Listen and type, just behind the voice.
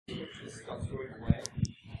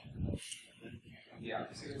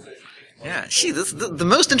Yeah, see, the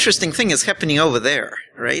most interesting thing is happening over there,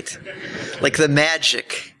 right? Like the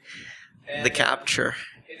magic, the capture.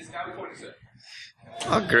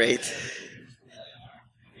 Oh, great.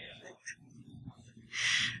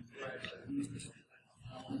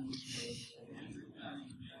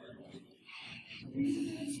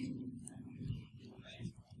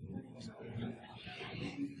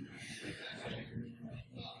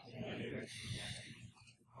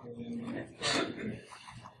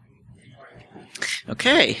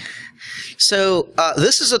 Okay, so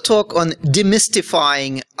this is a talk on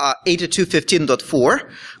demystifying 802.15.4,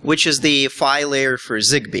 which is the file layer for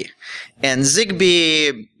ZigBee. And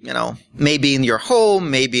ZigBee, you know, maybe in your home,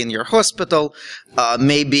 maybe in your hospital,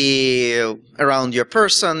 maybe around your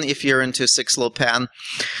person if you're into 6LoWPAN.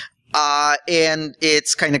 And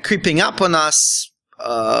it's kind of creeping up on us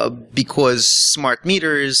because smart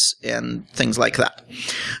meters and things like that.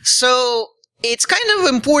 So it's kind of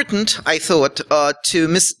important, I thought,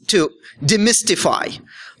 to demystify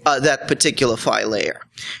that particular file layer.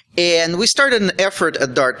 And we started an effort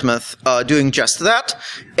at Dartmouth doing just that,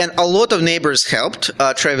 and a lot of neighbors helped.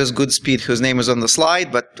 Travis Goodspeed, whose name is on the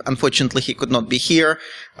slide, but unfortunately he could not be here.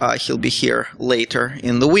 He'll be here later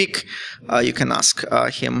in the week. You can ask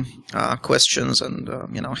him questions and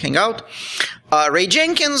you know, hang out. Ray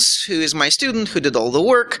Jenkins, who is my student, who did all the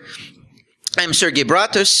work. I'm Sergey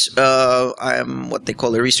Bratus. I'm what they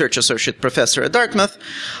call a research associate professor at Dartmouth.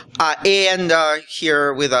 And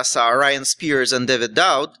here with us are Ryan Spears and David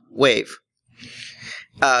Dowd, Wave,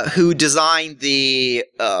 who designed the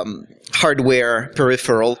hardware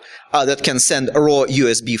peripheral that can send raw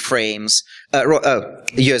USB frames,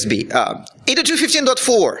 USB,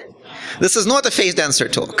 802.15.4. This is not a phase dancer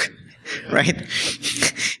talk, right?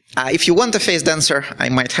 If you want a phase dancer, I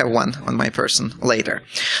might have one on my person later.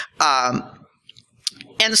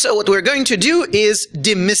 And so what we're going to do is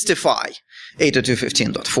demystify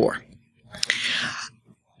 802.15.4.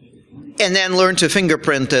 And then learn to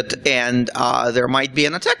fingerprint it, and there might be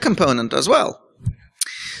an attack component as well.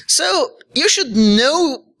 So you should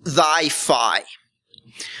know thy PHY.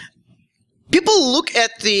 People look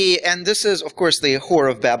at the, and this is of course the Whore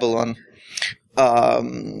of Babylon.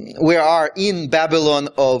 We are in Babylon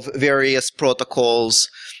of various protocols,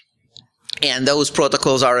 and those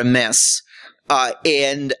protocols are a mess.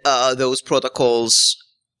 And those protocols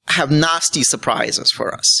have nasty surprises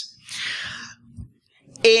for us.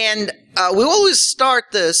 And we always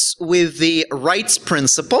start this with the rights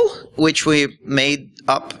principle, which we made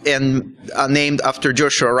up and named after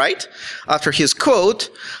Joshua Wright, after his quote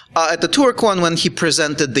at the TourCon when he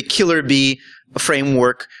presented the Killer Bee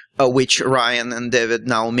framework, which Ryan and David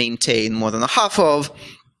now maintain more than a half of.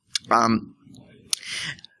 The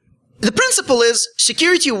principle is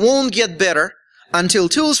security won't get better until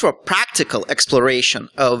tools for practical exploration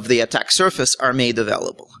of the attack surface are made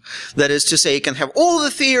available. That is to say, you can have all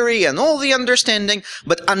the theory and all the understanding,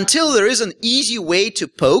 but until there is an easy way to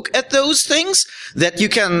poke at those things that you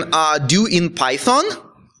can do in Python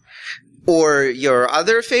or your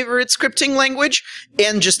other favorite scripting language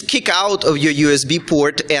and just kick out of your USB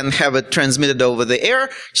port and have it transmitted over the air,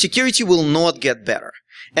 security will not get better.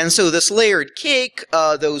 And so this layered cake,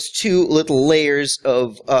 those two little layers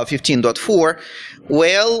of 15.4,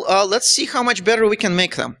 well, let's see how much better we can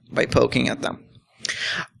make them by poking at them.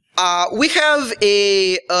 We have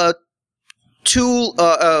a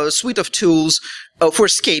suite of tools for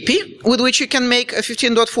Scapy, with which you can make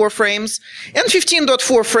 15.4 frames. And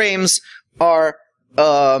 15.4 frames are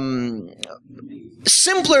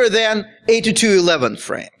simpler than 802.11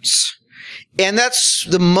 frames. And that's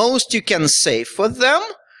the most you can say for them,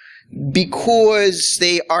 because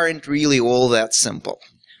they aren't really all that simple.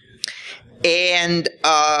 And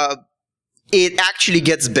it actually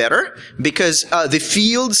gets better because the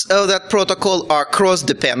fields of that protocol are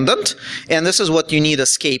cross-dependent, and this is what you need a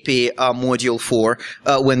Scapy module for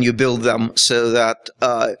when you build them, so that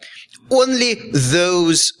only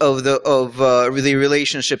those of the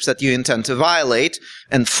relationships that you intend to violate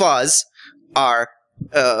and fuzz are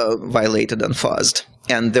violated and fuzzed,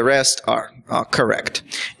 and the rest are correct.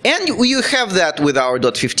 And you have that with our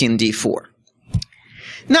 .15d4.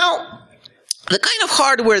 Now, the kind of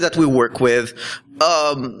hardware that we work with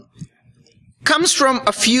comes from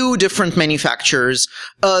a few different manufacturers.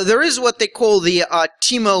 There is what they call the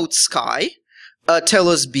T-Mode Sky,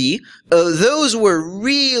 Telos B. Those were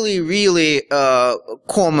really, really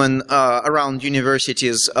common around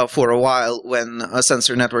universities for a while when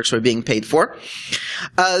sensor networks were being paid for.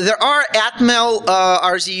 There are Atmel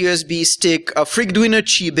RZ-USB stick, Frigduino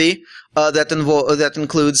Chibi, that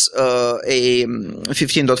includes a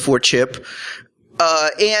 15.4 chip,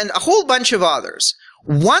 and a whole bunch of others.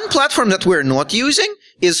 One platform that we're not using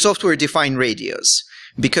is software-defined radios,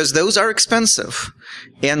 because those are expensive,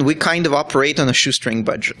 and we kind of operate on a shoestring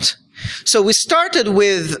budget. So we started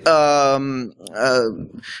with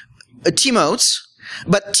T-modes,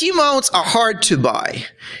 but T-modes are hard to buy,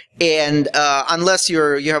 and unless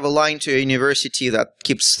you have a line to a university that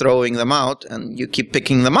keeps throwing them out, and you keep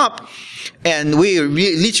picking them up, and we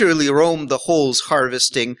literally roam the halls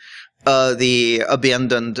harvesting the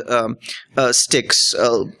abandoned sticks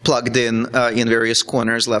plugged in various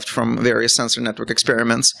corners left from various sensor network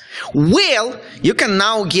experiments. Well, you can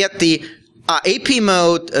now get the AP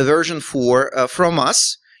mode version 4 from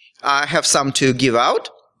us. I have some to give out.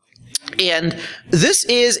 And this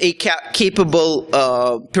is a capable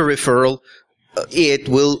peripheral. It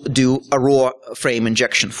will do a raw frame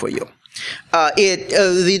injection for you.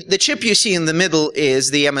 The chip you see in the middle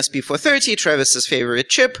is the MSP430, Travis's favorite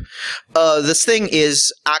chip. This thing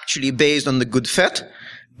is actually based on the good FET,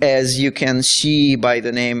 as you can see by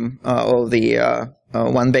the name of the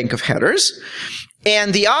one bank of headers.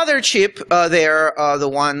 And the other chip there, the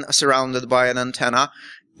one surrounded by an antenna,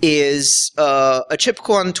 is a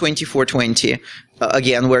ChipCon 2420.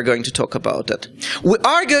 Again, we're going to talk about it. We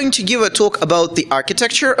are going to give a talk about the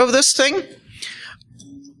architecture of this thing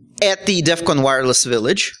at the DEF CON Wireless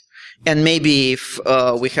Village, and maybe if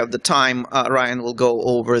we have the time, Ryan will go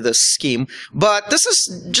over this scheme. But this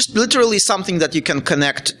is just literally something that you can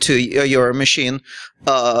connect to your machine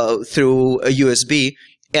through a USB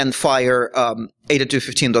and fire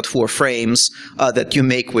 802.15.4 frames that you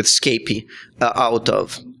make with Scapy out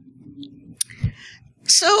of.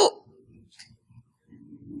 So,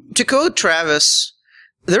 to quote Travis,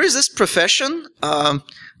 there is this profession,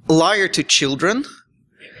 liar to children.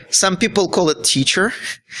 Some people call it teacher,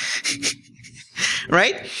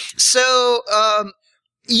 right? So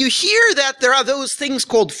you hear that there are those things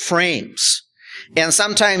called frames, and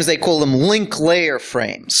sometimes they call them link layer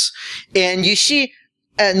frames. And you see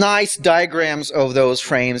nice diagrams of those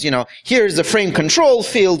frames. You know, here's the frame control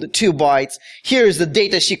field, 2 bytes. Here's the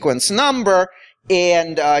data sequence number,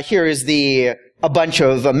 and here is a bunch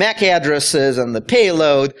of MAC addresses and the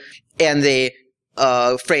payload and the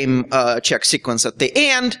frame check sequence at the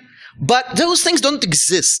end. But those things don't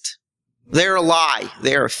exist. They're a lie.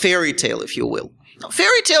 They're a fairy tale, if you will. Now,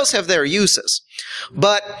 fairy tales have their uses.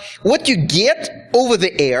 But what you get over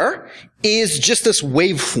the air is just this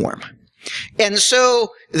waveform. And so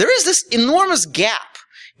there is this enormous gap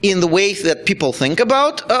in the way that people think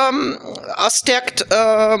about a stacked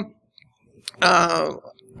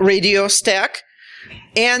radio stack.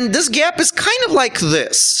 And this gap is kind of like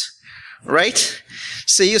this, right?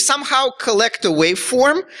 So you somehow collect a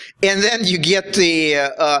waveform, and then you get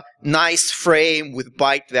the nice frame with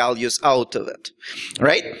byte values out of it,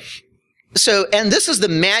 right? So, and this is the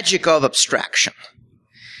magic of abstraction.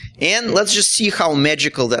 And let's just see how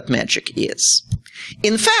magical that magic is.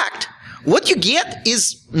 In fact, what you get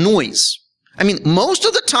is noise. I mean, most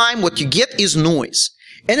of the time what you get is noise.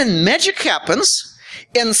 And then magic happens,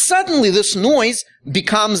 and suddenly this noise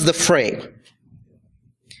becomes the frame.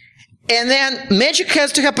 And then magic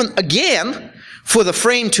has to happen again for the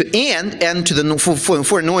frame to end and to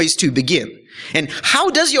for noise to begin. And how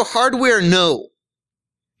does your hardware know?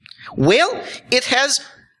 Well, it has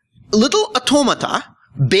little automata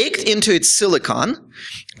baked into its silicon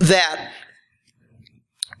that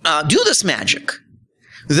do this magic.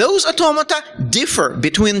 Those automata differ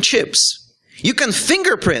between chips. You can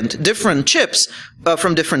fingerprint different chips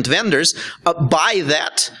from different vendors by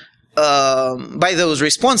those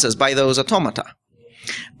responses, by those automata,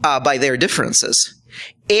 by their differences.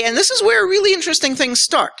 And this is where really interesting things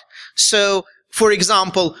start. So, for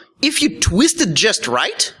example, if you twist it just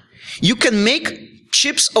right, you can make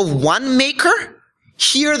chips of one maker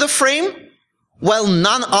hear the frame while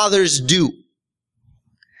none others do.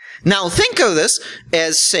 Now think of this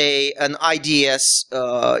as, say, an IDS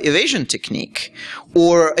evasion technique,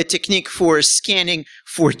 or a technique for scanning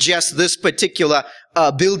for just this particular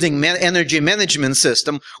building energy management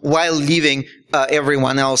system while leaving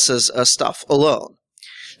everyone else's stuff alone.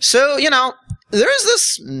 So, you know, there is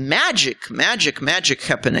this magic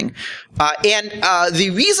happening. And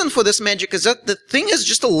the reason for this magic is that the thing is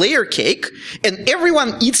just a layer cake, and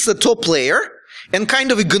everyone eats the top layer and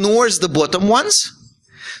kind of ignores the bottom ones.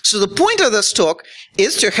 So the point of this talk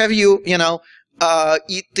is to have you, you know,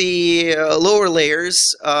 eat the lower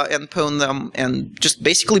layers and pwn them and just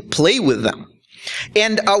basically play with them.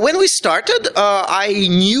 And when we started, I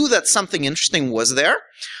knew that something interesting was there,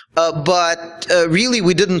 but really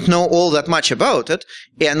we didn't know all that much about it,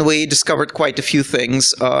 and we discovered quite a few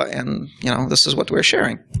things, and, you know, this is what we're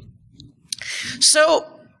sharing. So,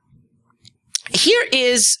 here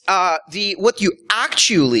is what you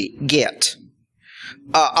actually get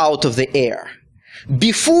out of the air.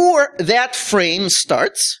 Before that frame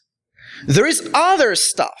starts, there is other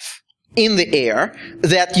stuff in the air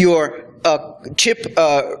that your chip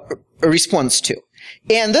responds to.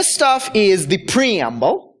 And this stuff is the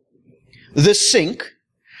preamble, the sync,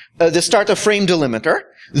 the start of frame delimiter.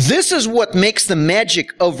 This is what makes the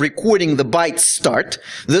magic of recording the bytes start.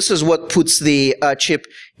 This is what puts the chip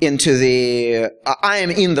into the I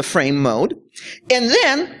am in the frame mode. And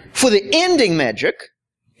then, for the ending magic,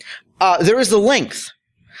 there is the length.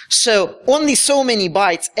 So only so many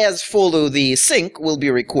bytes as follow the sync will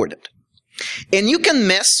be recorded. And you can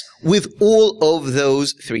mess with all of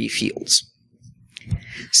those three fields.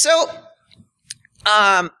 So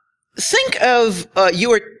think of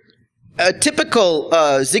your typical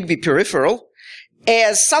ZigBee peripheral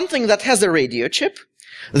as something that has a radio chip.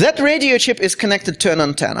 That radio chip is connected to an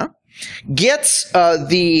antenna, gets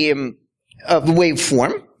the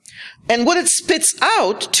waveform, and what it spits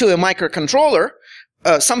out to a microcontroller,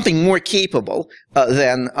 something more capable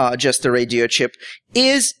than just a radio chip,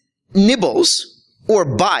 is nibbles or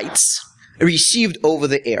bytes received over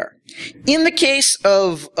the air. In the case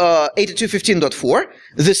of 802.15.4,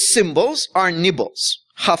 the symbols are nibbles,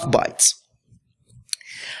 half bytes.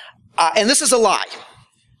 And this is a lie,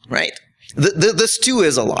 right? This too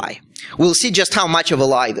is a lie. We'll see just how much of a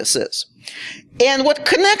lie this is. And what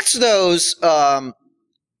connects those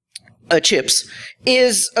chips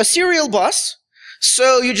is a serial bus.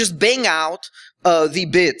 So you just bang out the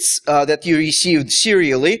bits that you received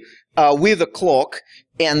serially with a clock,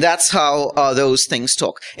 and that's how those things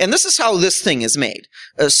talk. And this is how this thing is made.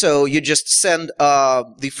 So you just send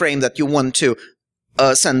the frame that you want to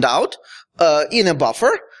send out in a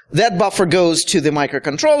buffer. That buffer goes to the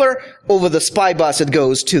microcontroller. Over the SPI bus, it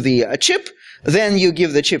goes to the chip. Then you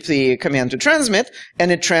give the chip the command to transmit,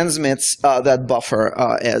 and it transmits that buffer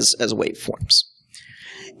as waveforms.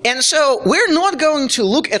 And so we're not going to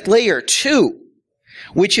look at layer 2,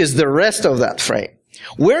 which is the rest of that frame.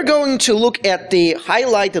 We're going to look at the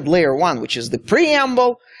highlighted layer 1, which is the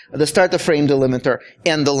preamble, the start of frame delimiter,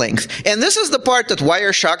 and the length. And this is the part that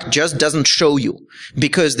Wireshark just doesn't show you,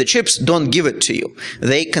 because the chips don't give it to you.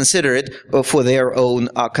 They consider it for their own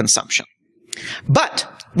consumption.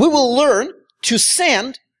 But we will learn to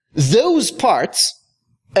send those parts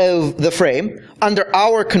of the frame under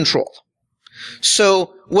our control.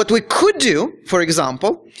 So what we could do, for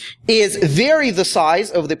example, is vary the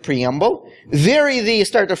size of the preamble, vary the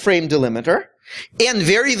start of frame delimiter, and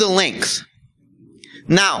vary the length.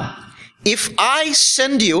 Now, if I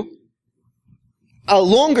send you a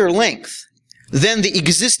longer length than the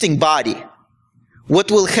existing body,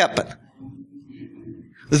 what will happen?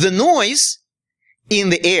 The noise in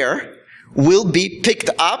the air will be picked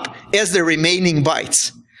up as the remaining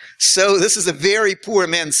bytes. So this is a very poor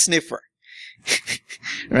man's sniffer.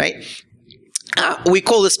 Right? We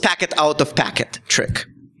call this packet out of packet trick.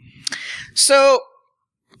 So,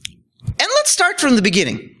 and let's start from the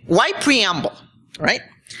beginning. Why preamble? Right?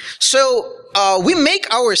 So, we make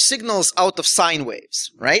our signals out of sine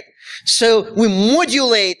waves, right? So, we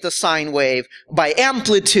modulate the sine wave by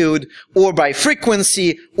amplitude, or by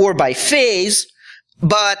frequency, or by phase.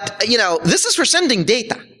 But, you know, this is for sending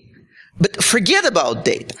data. But forget about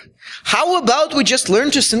data. How about we just learn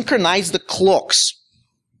to synchronize the clocks?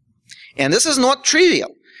 And this is not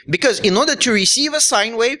trivial, because in order to receive a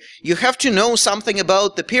sine wave, you have to know something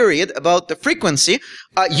about the period, about the frequency.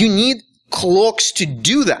 You need clocks to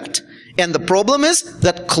do that. And the problem is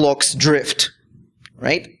that clocks drift,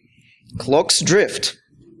 right? Clocks drift.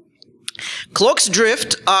 Clocks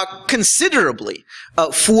drift considerably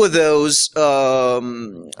for those for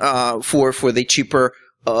the cheaper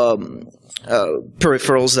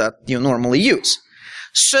peripherals that you normally use.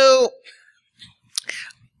 So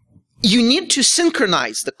you need to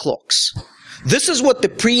synchronize the clocks. This is what the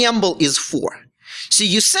preamble is for. So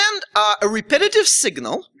you send a repetitive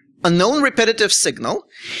signal, a known repetitive signal,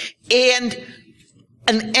 and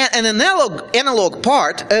an analog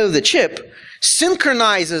part of the chip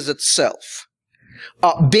synchronizes itself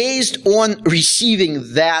based on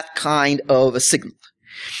receiving that kind of a signal.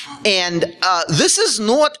 And this is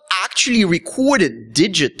not actually recorded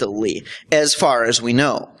digitally as far as we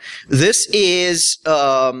know. This is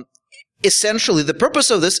essentially, the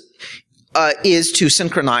purpose of this is to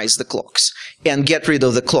synchronize the clocks and get rid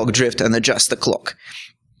of the clock drift and adjust the clock.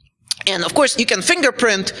 And of course, you can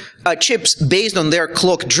fingerprint chips based on their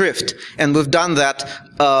clock drift, and we've done that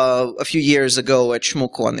a few years ago at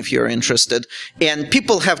ShmooCon, if you're interested. And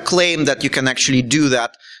people have claimed that you can actually do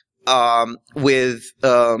that with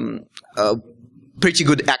pretty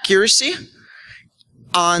good accuracy.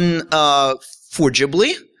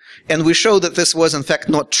 unforgibly, and we show that this was in fact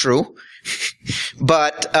not true.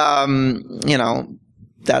 But you know,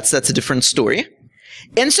 that's a different story.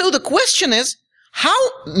 And so the question is, how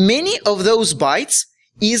many of those bytes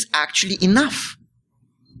is actually enough?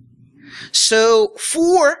 So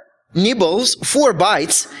 4 nibbles, 4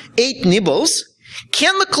 bytes, 8 nibbles.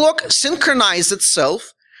 Can the clock synchronize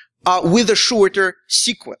itself with a shorter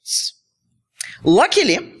sequence?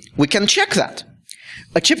 Luckily, we can check that.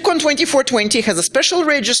 A ChipCon 2420 has a special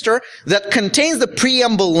register that contains the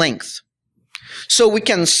preamble length. So we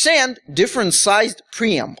can send different sized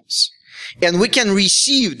preambles, and we can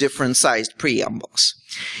receive different sized preambles.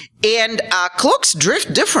 And clocks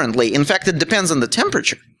drift differently. In fact, it depends on the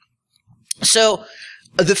temperature. So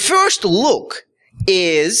the first look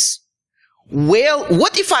is, well,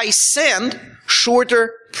 what if I send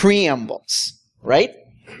shorter preambles, right?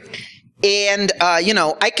 And, you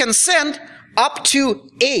know, I can send up to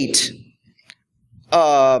 8.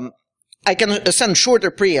 I can send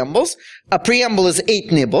shorter preambles. A preamble is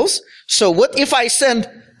 8 nibbles. So what if I send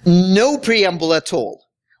no preamble at all?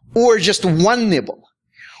 Or just 1 nibble?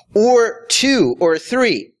 Or 2 or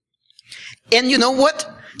 3? And you know what?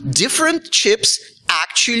 Different chips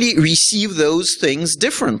actually receive those things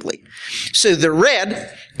differently. So the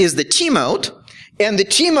red is the T mode, and the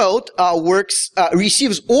T mode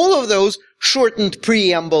receives all of those shortened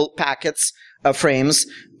preamble packets, frames,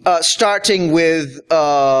 starting with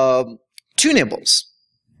 2 nibbles.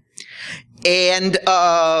 And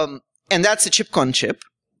that's a ChipCon chip.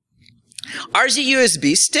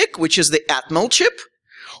 RZ-USB stick, which is the Atmel chip,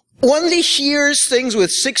 only hears things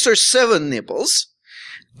with 6 or 7 nibbles.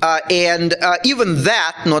 And even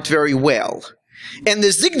that, not very well. And the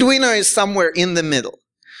ZigDuino is somewhere in the middle.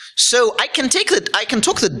 So I can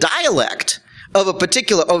talk the dialect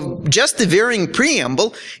of just the varying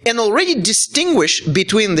preamble and already distinguish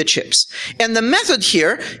between the chips. And the method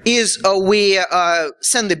here is we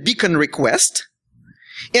send a beacon request,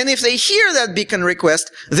 and if they hear that beacon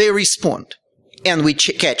request, they respond, and we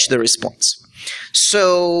catch the response.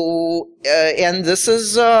 So, and this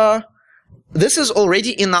is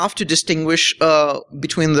already enough to distinguish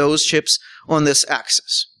between those chips on this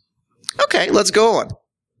axis. Okay, let's go on.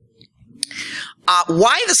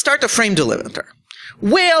 Why the start of frame delimiter?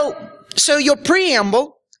 Well, so your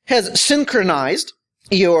preamble has synchronized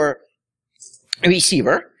your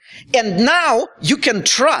receiver, and now you can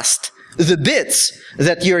trust the bits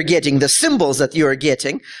that you're getting, the symbols that you're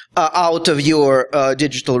getting out of your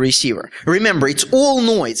digital receiver. Remember, it's all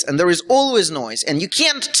noise, and there is always noise, and you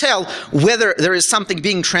can't tell whether there is something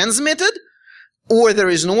being transmitted, or there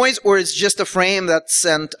is noise, or it's just a frame that's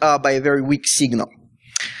sent by a very weak signal.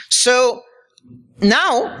 So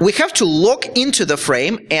now we have to look into the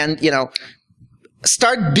frame and, you know,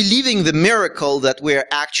 start believing the miracle that we're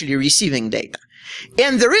actually receiving data.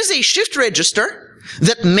 And there is a shift register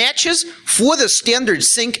that matches for the standard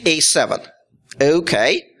sync A7.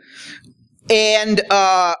 Okay. And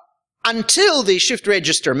until the shift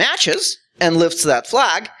register matches and lifts that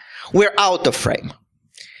flag, we're out of frame.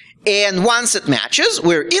 And once it matches,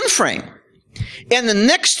 we're in frame. And the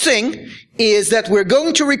next thing is that we're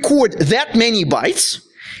going to record that many bytes,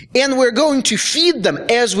 and we're going to feed them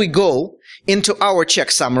as we go into our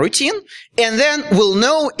checksum routine, and then we'll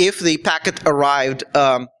know if the packet arrived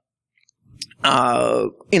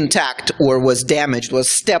intact or was damaged,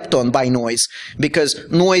 was stepped on by noise, because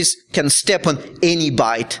noise can step on any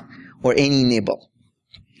byte or any nibble.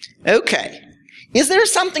 Okay. Is there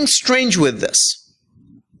something strange with this?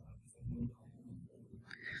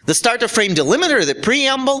 The starter frame delimiter, the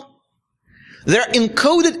preamble, they're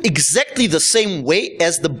encoded exactly the same way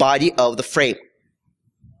as the body of the frame.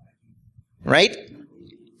 Right?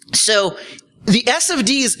 So the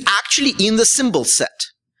SFD is actually in the symbol set.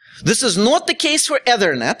 This is not the case for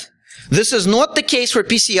Ethernet. This is not the case for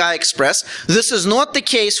PCI Express. This is not the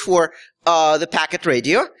case for the packet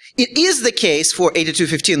radio. It is the case for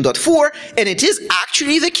 802.15.4, and it is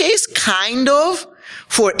actually the case, kind of,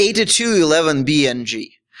 for 802.11 BNG.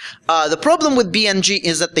 The problem with BNG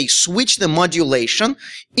is that they switch the modulation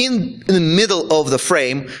in the middle of the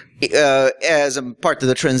frame as a part of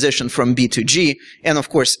the transition from B to G, and of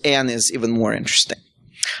course N is even more interesting.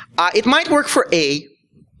 It might work for A,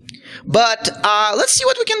 but let's see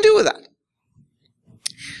what we can do with that.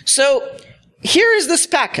 So here is this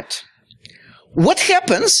packet. What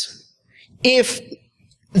happens if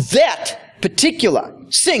that particular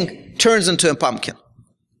sync turns into a pumpkin?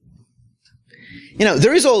 You know,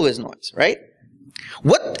 there is always noise, right?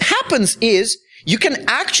 What happens is you can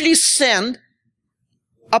actually send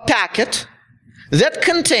a packet that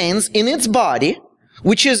contains in its body,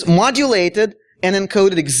 which is modulated and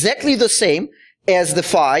encoded exactly the same as the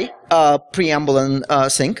PHY preamble and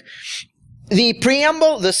sync. The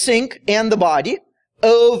preamble, the sync, and the body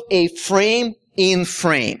of a frame in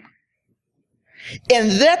frame.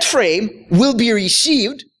 And that frame will be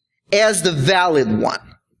received as the valid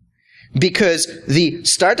one, because the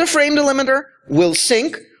starter frame delimiter will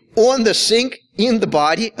sync on the sync in the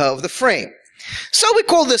body of the frame. So we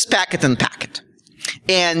call this packet in packet.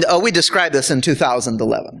 And we described this in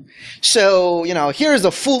 2011. So, here's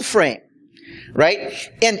a full frame, right?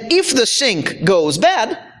 And if the sync goes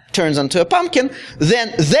bad, turns into a pumpkin,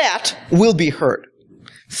 then that will be heard.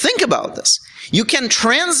 Think about this. You can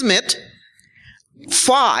transmit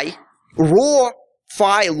PHY, raw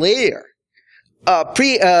PHY layer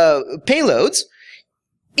payloads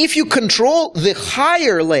if you control the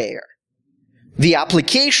higher layer, the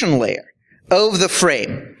application layer of the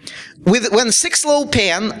frame. When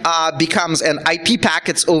 6LoWPAN becomes an IP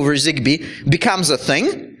packets over ZigBee becomes a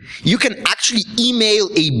thing, you can actually email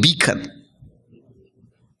a beacon.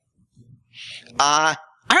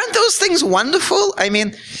 Aren't those things wonderful? I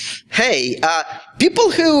mean, hey, people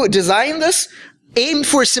who designed this aimed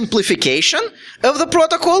for simplification of the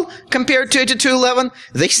protocol compared to 802.11.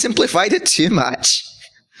 They simplified it too much.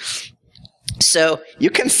 So you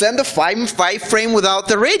can send a 5 frame without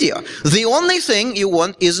the radio. The only thing you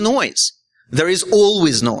want is noise. There is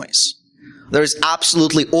always noise. There is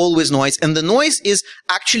absolutely always noise. And the noise is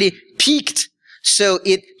actually peaked, so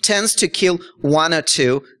it tends to kill one or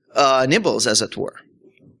two nibbles, as it were.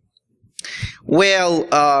 Well,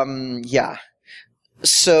 yeah.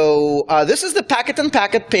 So this is the packet and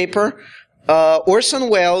packet paper. Orson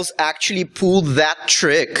Welles actually pulled that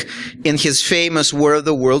trick in his famous War of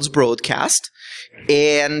the Worlds broadcast.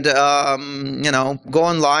 And, go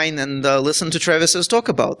online and listen to Travis's talk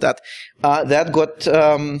about that. That got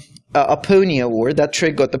a Pony Award. That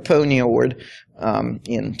trick got the Pony Award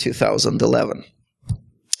in 2011.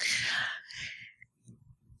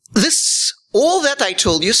 All that I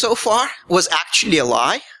told you so far was actually a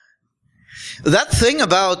lie. That thing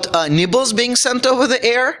about nibbles being sent over the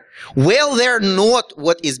air, well, they're not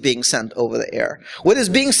what is being sent over the air. What is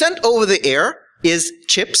being sent over the air is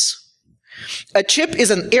chips. A chip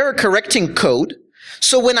is an error-correcting code.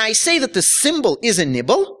 So when I say that the symbol is a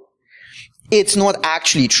nibble, it's not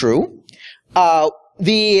actually true.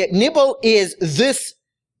 The nibble is this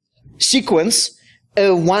sequence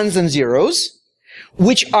of ones and zeros,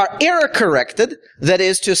 which are error-corrected. That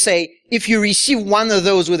is to say, if you receive one of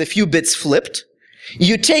those with a few bits flipped,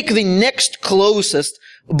 you take the next closest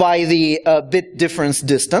by the bit difference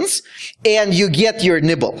distance, and you get your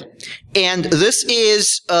nibble. And this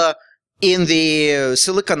is in the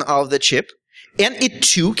silicon of the chip, and it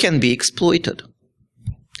too can be exploited.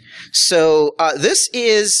 So this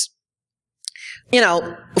is,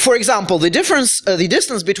 for example, the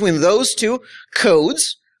distance between those two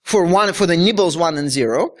codes for the nibbles 1 and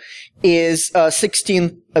 0 is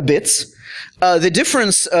 16 bits. The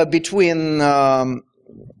difference between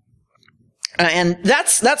and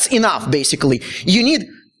that's enough, basically. You need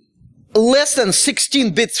less than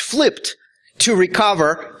 16 bits flipped to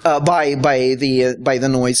recover by the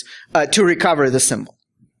noise to recover the symbol.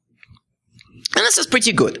 And this is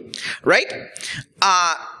pretty good, right?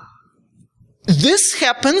 This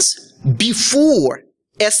happens before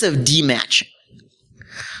SFD matching.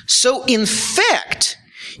 So in fact,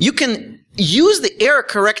 you can use the error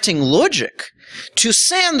correcting logic to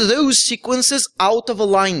send those sequences out of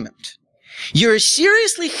alignment. You're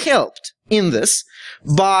seriously helped in this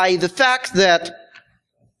by the fact that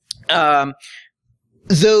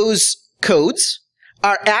those codes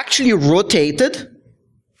are actually rotated.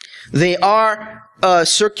 They are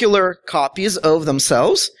circular copies of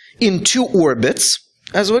themselves in 2 orbits,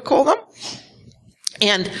 as we call them.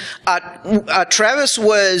 And Travis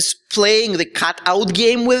was playing the cutout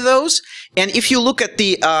game with those. And if you look at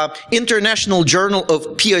the International Journal of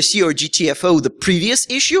POC or GTFO, the previous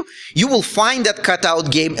issue, you will find that cutout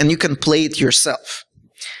game and you can play it yourself.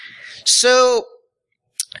 So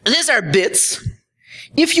these are bits.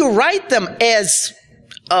 If you write them as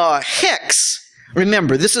hex,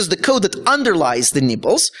 remember, this is the code that underlies the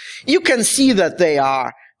nibbles, you can see that they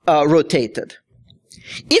are rotated.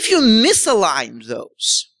 If you misalign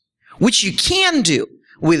those, which you can do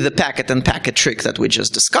with the packet and packet trick that we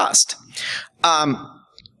just discussed, oh,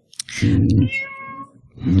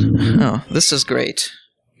 this is great.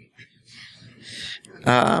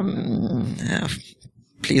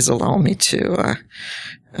 Please allow me to.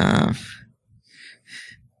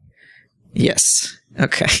 Yes.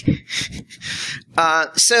 Okay.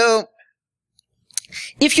 So,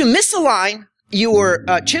 if you misalign your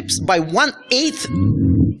chips by 1/8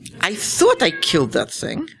 I thought I killed that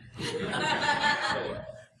thing.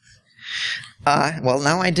 Well,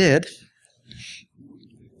 now I did.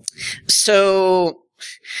 So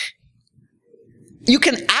you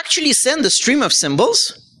can actually send a stream of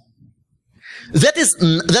symbols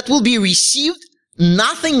that will be received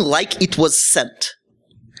nothing like it was sent.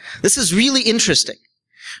 This is really interesting,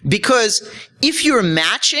 because if you're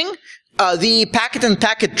matching the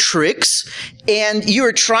packet-and-packet tricks, and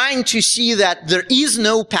you're trying to see that there is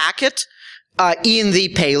no packet in the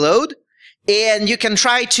payload, and you can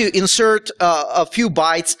try to insert a few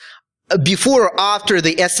bytes before or after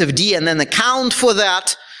the SFD and then account for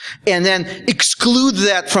that, and then exclude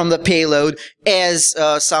that from the payload, as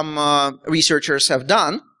some researchers have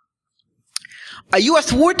done, you are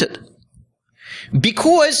thwarted.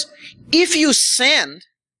 Because if you send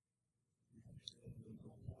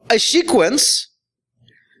a sequence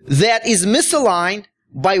that is misaligned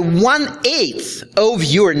by 1/8 of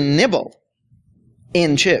your nibble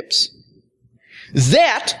in chips,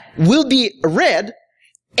 that will be read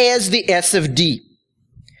as the SFD.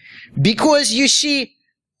 Because you see,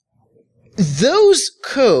 those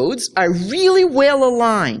codes are really well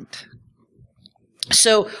aligned.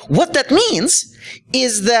 So what that means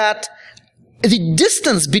is that the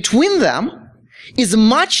distance between them is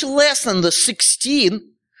much less than the 16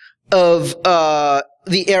 of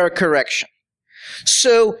the error correction.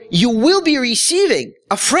 So you will be receiving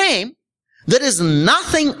a frame that is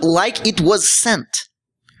nothing like it was sent.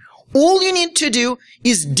 All you need to do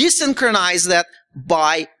is desynchronize that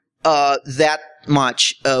by that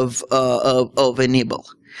much of a nibble.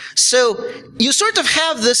 So you sort of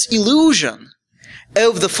have this illusion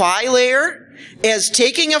of the phi layer as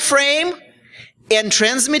taking a frame and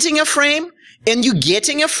transmitting a frame, and you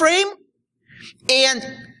getting a frame, and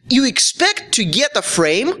you expect to get a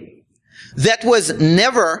frame that was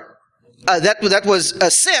never that was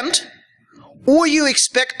sent, or you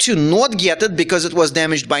expect to not get it because it was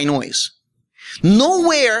damaged by noise.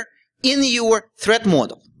 Nowhere in your threat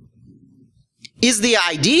model is the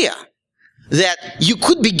idea that you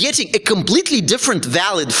could be getting a completely different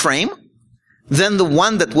valid frame than the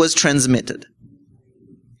one that was transmitted.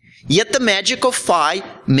 Yet the magic of phi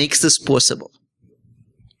makes this possible.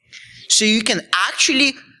 So you can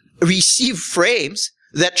actually receive frames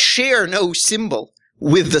that share no symbol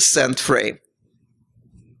with the sent frame.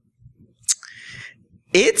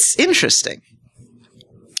 It's interesting.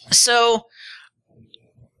 So,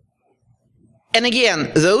 and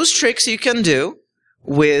again, those tricks you can do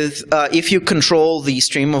with if you control the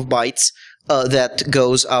stream of bytes that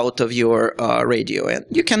goes out of your radio, and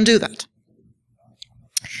you can do that.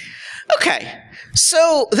 Okay,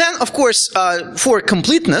 so then, of course, for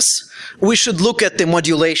completeness, we should look at the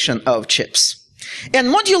modulation of chips. And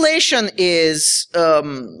modulation is,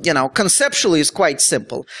 conceptually is quite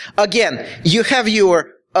simple. Again, you have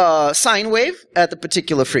your sine wave at a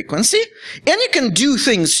particular frequency, and you can do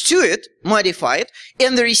things to it, modify it,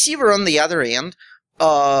 and the receiver on the other end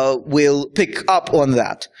will pick up on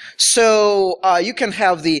that. So you can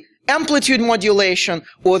have the amplitude modulation,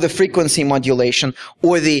 or the frequency modulation,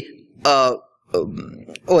 or the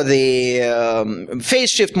phase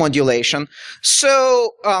shift modulation.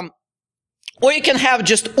 So, or you can have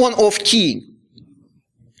just on-off keying.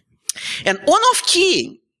 And on-off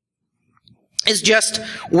keying is just,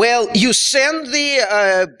 well, you send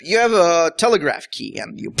the, you have a telegraph key,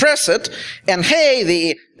 and you press it, and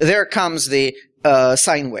hey, there comes the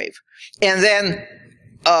sine wave. And then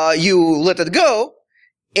you let it go,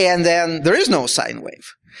 and then there is no sine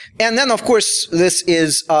wave. And then, of course, this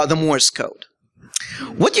is the Morse code.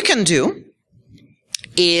 What you can do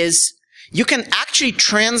is you can actually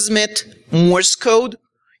transmit Morse code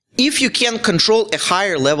if you can control a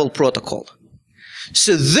higher level protocol.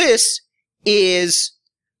 So this is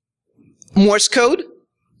Morse code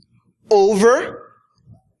over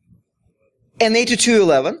an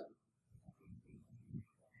 802.11.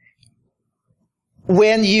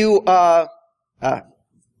 When you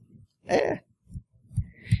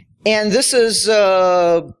and this is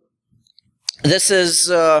a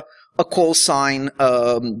call sign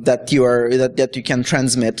that you can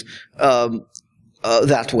transmit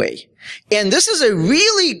that way. And this is a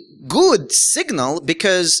really good signal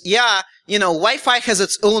because, yeah, Wi-Fi has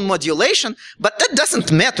its own modulation, but that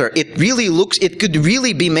doesn't matter. It could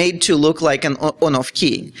really be made to look like an on-off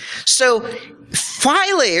keying. So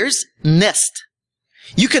phi layers nest.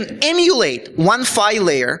 You can emulate one phi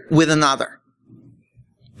layer with another.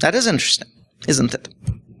 That is interesting, isn't it?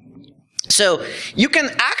 So you can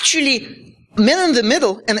actually man in the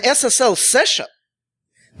middle an SSL session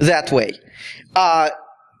that way,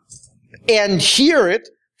 and hear it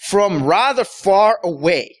from rather far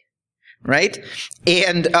away, right?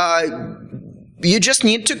 And you just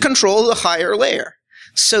need to control the higher layer.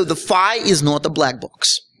 So the phi is not a black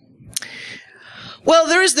box. Well,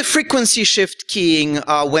 there is the frequency shift keying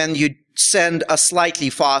when you send a slightly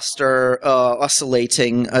faster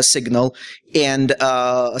oscillating signal and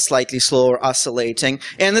a slightly slower oscillating.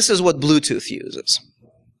 And this is what Bluetooth uses.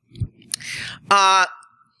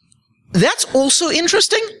 That's also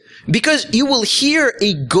interesting because you will hear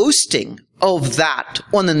a ghosting of that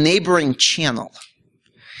on a neighboring channel,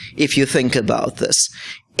 if you think about this.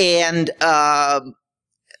 And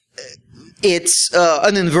it's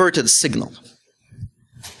an inverted signal.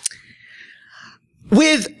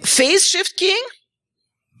 With phase shift keying,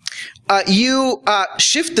 you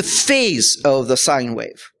shift the phase of the sine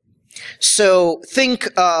wave. So think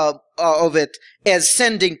of it as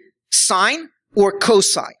sending sine or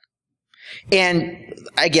cosine. And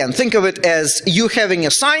again, think of it as you having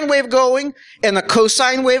a sine wave going and a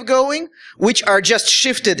cosine wave going, which are just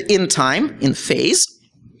shifted in time, in phase.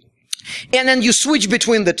 And then you switch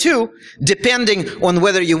between the two, depending on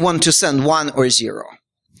whether you want to send 1 or 0.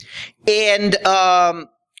 And a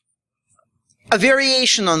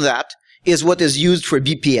variation on that is what is used for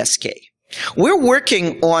BPSK. We're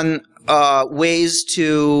working on ways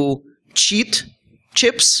to cheat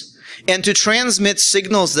chips and to transmit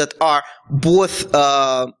signals that are both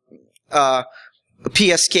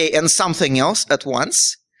PSK and something else at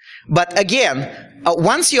once. But again,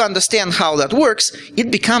 once you understand how that works, it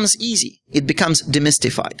becomes easy. It becomes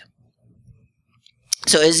demystified.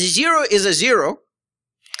 So a 0 is a 0,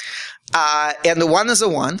 and the 1 is a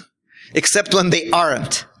 1, except when they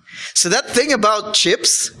aren't. So that thing about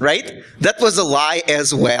chips, right, that was a lie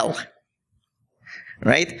as well.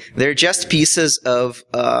 Right? They're just pieces of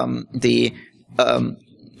the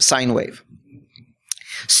sine wave.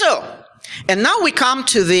 So, and now we come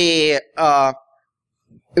to the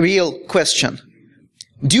real question.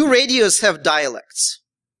 Do radios have dialects?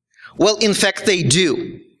 Well, in fact, they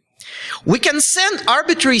do. We can send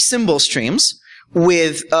arbitrary symbol streams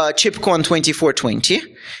with chipcon 2420,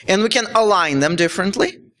 and we can align them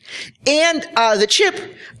differently. And the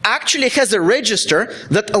chip actually has a register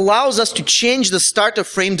that allows us to change the start of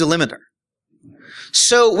frame delimiter.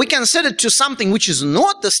 So we can set it to something which is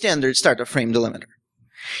not the standard start of frame delimiter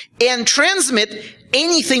and transmit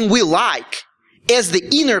anything we like as the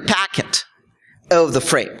inner packet of the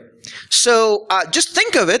frame. So just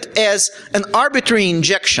think of it as an arbitrary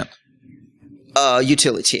injection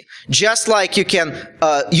utility, just like you can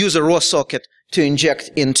use a raw socket to inject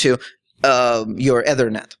into your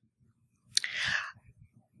Ethernet.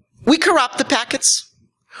 We corrupt the packets.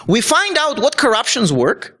 We find out what corruptions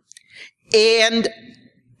work, and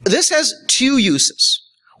this has two uses.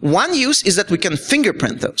 One use is that we can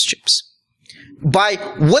fingerprint those chips by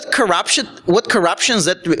what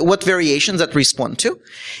variations that respond to,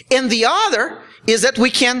 and the other is that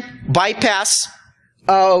we can bypass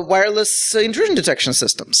wireless intrusion detection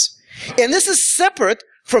systems. And this is separate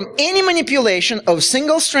from any manipulation of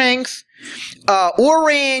single strength or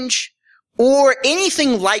range or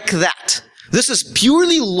anything like that. This is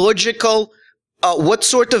purely logical, what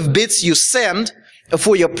sort of bits you send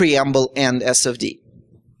for your preamble and SFD.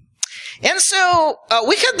 And so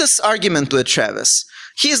we had this argument with Travis.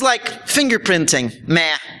 He's like, fingerprinting,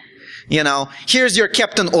 meh. You know, here's your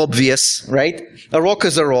Captain Obvious, right? A rock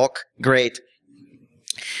is a rock, great.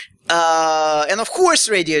 And of course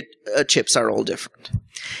radio chips are all different.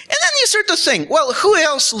 And then you start to think, well, who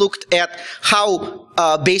else looked at how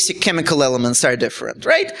basic chemical elements are different,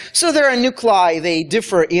 right? So there are nuclei, they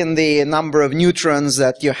differ in the number of neutrons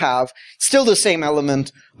that you have. Still the same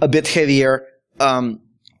element, a bit heavier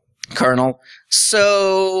kernel.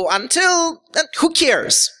 So who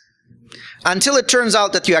cares? Until it turns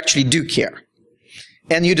out that you actually do care.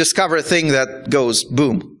 And you discover a thing that goes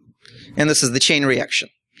boom. And this is the chain reaction.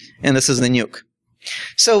 And this is the nuke.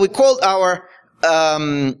 So we called our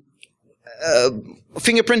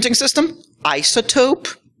fingerprinting system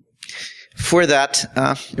isotope for that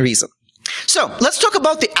reason. So let's talk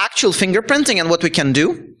about the actual fingerprinting and what we can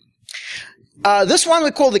do. This one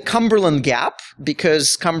we call the Cumberland Gap,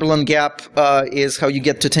 because Cumberland Gap is how you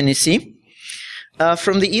get to Tennessee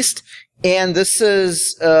from the east. And this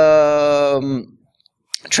is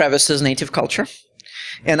Travis's native culture.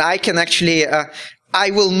 And I can actually... I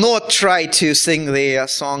will not try to sing the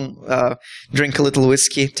song, Drink a Little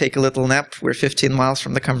Whiskey, Take a Little Nap. We're 15 miles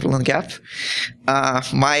from the Cumberland Gap.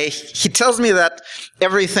 He tells me that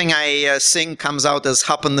everything I sing comes out as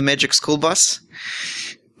Hop on the Magic School Bus.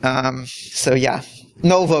 So yeah,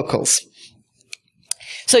 no vocals.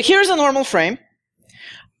 So here's a normal frame.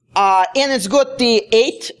 And it's got the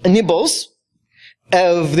 8 nibbles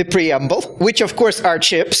of the preamble, which of course are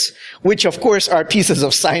chips, which of course are pieces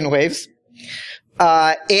of sine waves.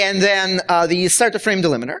 And then the starter frame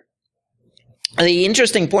delimiter. The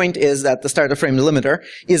interesting point is that the starter frame delimiter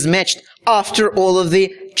is matched after all of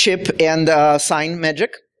the chip and sine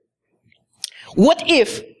magic. What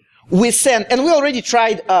if we send, and we already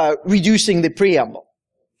tried reducing the preamble,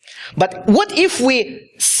 but what if we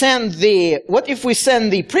send the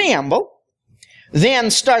preamble, then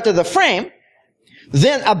starter the frame,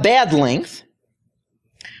 then a bad length,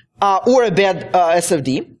 or a bad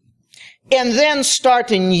SFD, and then start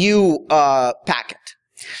a new packet.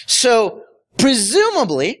 So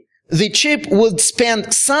presumably, the chip would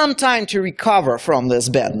spend some time to recover from this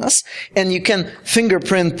badness, and you can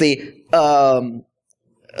fingerprint the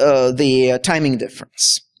timing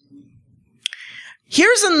difference.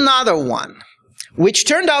 Here's another one, which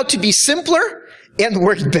turned out to be simpler and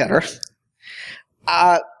worked better.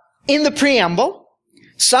 In the preamble,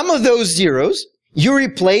 some of those zeros you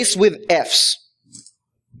replace with Fs.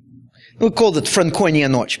 We called it Franconia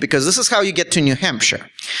Notch because this is how you get to New Hampshire,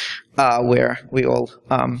 where we all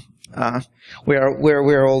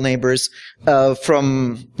we're all neighbors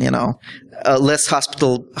from less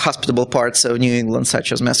hospitable parts of New England,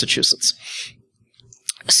 such as Massachusetts.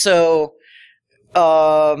 So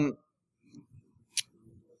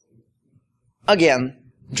again,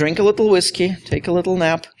 drink a little whiskey, take a little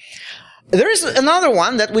nap. There is another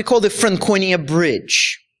one that we call the Franconia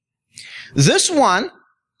Bridge. This one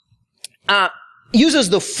uses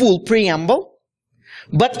the full preamble,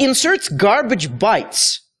 but inserts garbage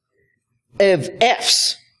bytes of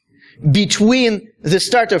Fs between the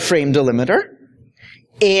starter frame delimiter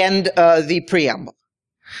and the preamble.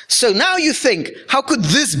 So now you think, how could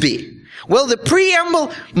this be? Well, the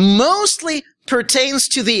preamble mostly pertains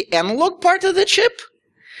to the analog part of the chip.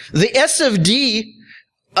 The SFD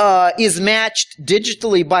is matched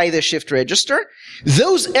digitally by the shift register.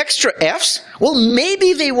 Those extra Fs, well,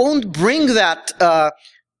 maybe they won't bring that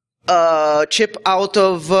chip out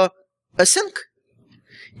of a sync,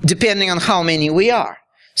 depending on how many we are.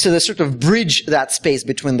 So they sort of bridge that space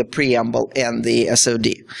between the preamble and the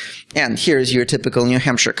SOD. And here's your typical New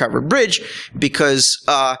Hampshire covered bridge, because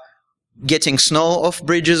getting snow off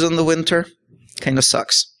bridges in the winter kind of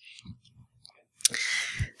sucks.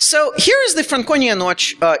 So here is the Franconia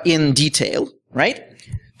Notch in detail, right?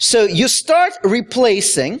 So you start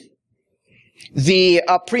replacing the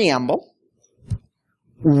preamble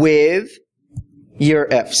with your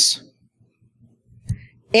Fs.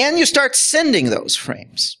 And you start sending those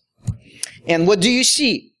frames. And what do you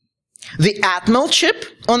see? The Atmel chip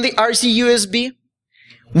on the RZ-USB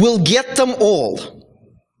will get them all.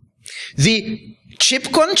 The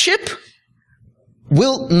ChipCon chip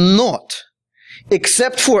will not,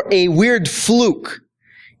 except for a weird fluke,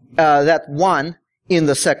 that one in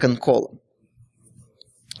the second column.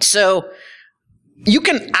 So you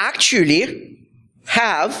can actually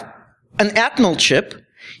have an Atmel chip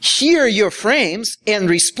hear your frames and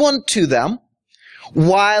respond to them,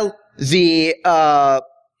 while the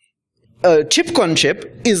ChipCon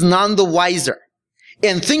chip is none the wiser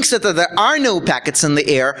and thinks that there are no packets in the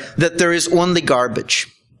air, that there is only garbage.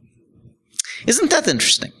 Isn't that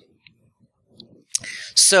interesting?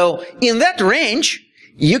 So in that range,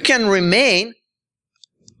 you can remain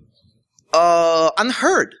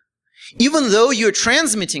unheard, even though you're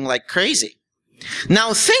transmitting like crazy.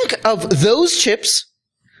 Now think of those chips,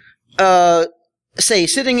 say,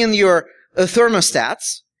 sitting in your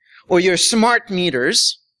thermostats or your smart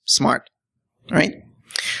meters. Smart, right?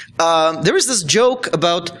 There is this joke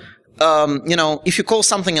about, if you call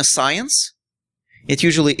something a science, it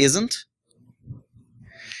usually isn't.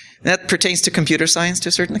 That pertains to computer science to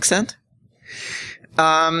a certain extent.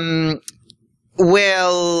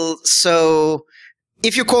 Well, so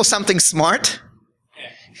if you call something smart,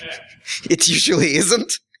 it usually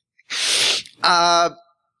isn't.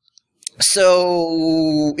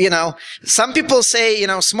 So, some people say,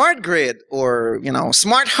 smart grid or,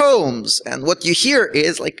 smart homes. And what you hear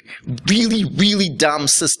is like really, really dumb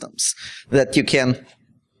systems that you can,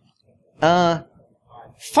 5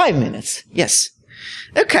 minutes. Yes.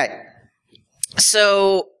 Okay.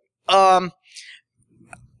 So, and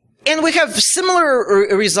we have similar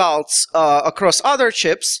results across other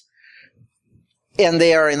chips, and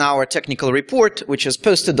they are in our technical report, which is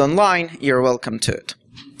posted online. You're welcome to it.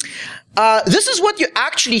 This is what you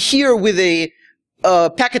actually hear with a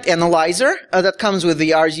packet analyzer that comes with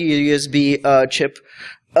the RZ-USB chip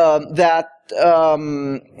that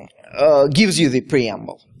gives you the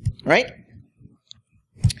preamble, right?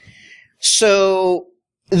 So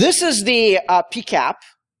this is the PCAP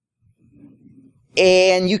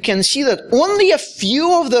And you can see that only a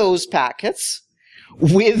few of those packets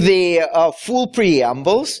with the full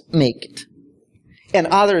preambles make it, and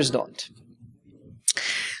others don't.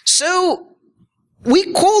 So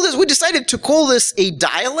we decided to call this a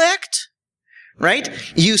dialect, right?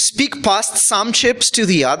 You speak past some chips to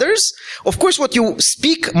the others. Of course, what you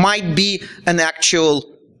speak might be an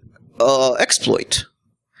actual exploit,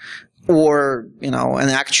 or, you know, an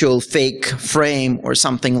actual fake frame or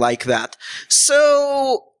something like that.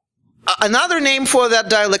 So another name for that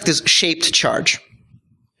dialect is shaped charge.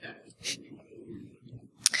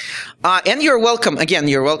 And you're welcome, again,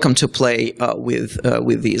 you're welcome to play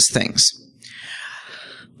with these things.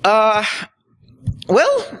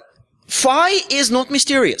 Well, phi is not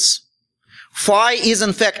mysterious. Phi is,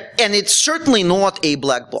 in fact, and it's certainly not a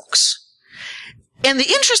black box. And the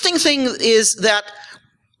interesting thing is that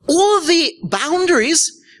all of the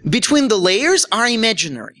boundaries between the layers are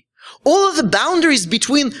imaginary. All of the boundaries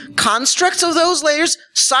between constructs of those layers,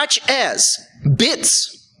 such as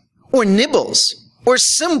bits, or nibbles, or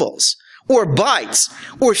symbols, or bytes,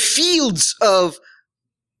 or fields of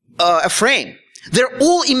a frame, they're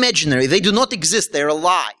all imaginary. They do not exist. They're a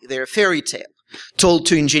lie. They're a fairy tale told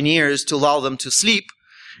to engineers to lull them to sleep.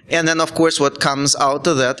 And then, of course, what comes out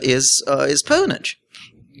of that is pwnage.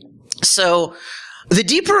 So the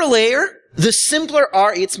deeper a layer, the simpler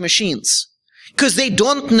are its machines, because they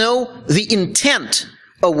don't know the intent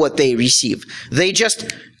of what they receive. They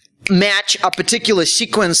just match a particular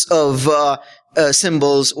sequence of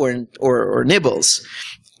symbols or nibbles,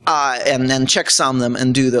 and then checksum them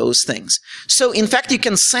and do those things. So, in fact, you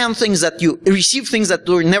can send things that you receive things that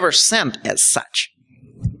were never sent as such.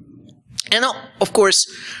 And, of course,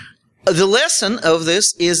 the lesson of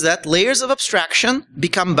this is that layers of abstraction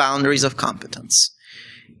become boundaries of competence.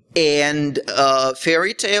 And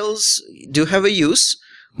fairy tales do have a use,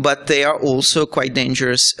 but they are also quite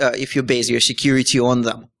dangerous if you base your security on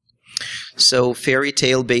them. So fairy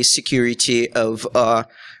tale-based security of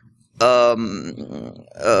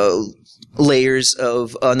layers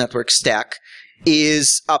of a network stack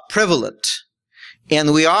is prevalent.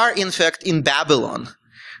 And we are, in fact, in Babylon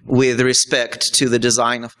with respect to the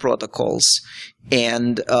design of protocols.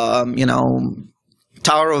 And, you know,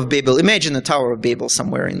 Tower of Babel. Imagine a Tower of Babel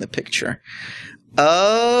somewhere in the picture.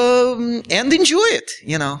 And enjoy it,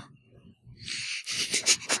 you know.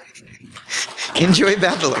 Enjoy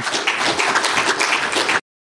Babylon.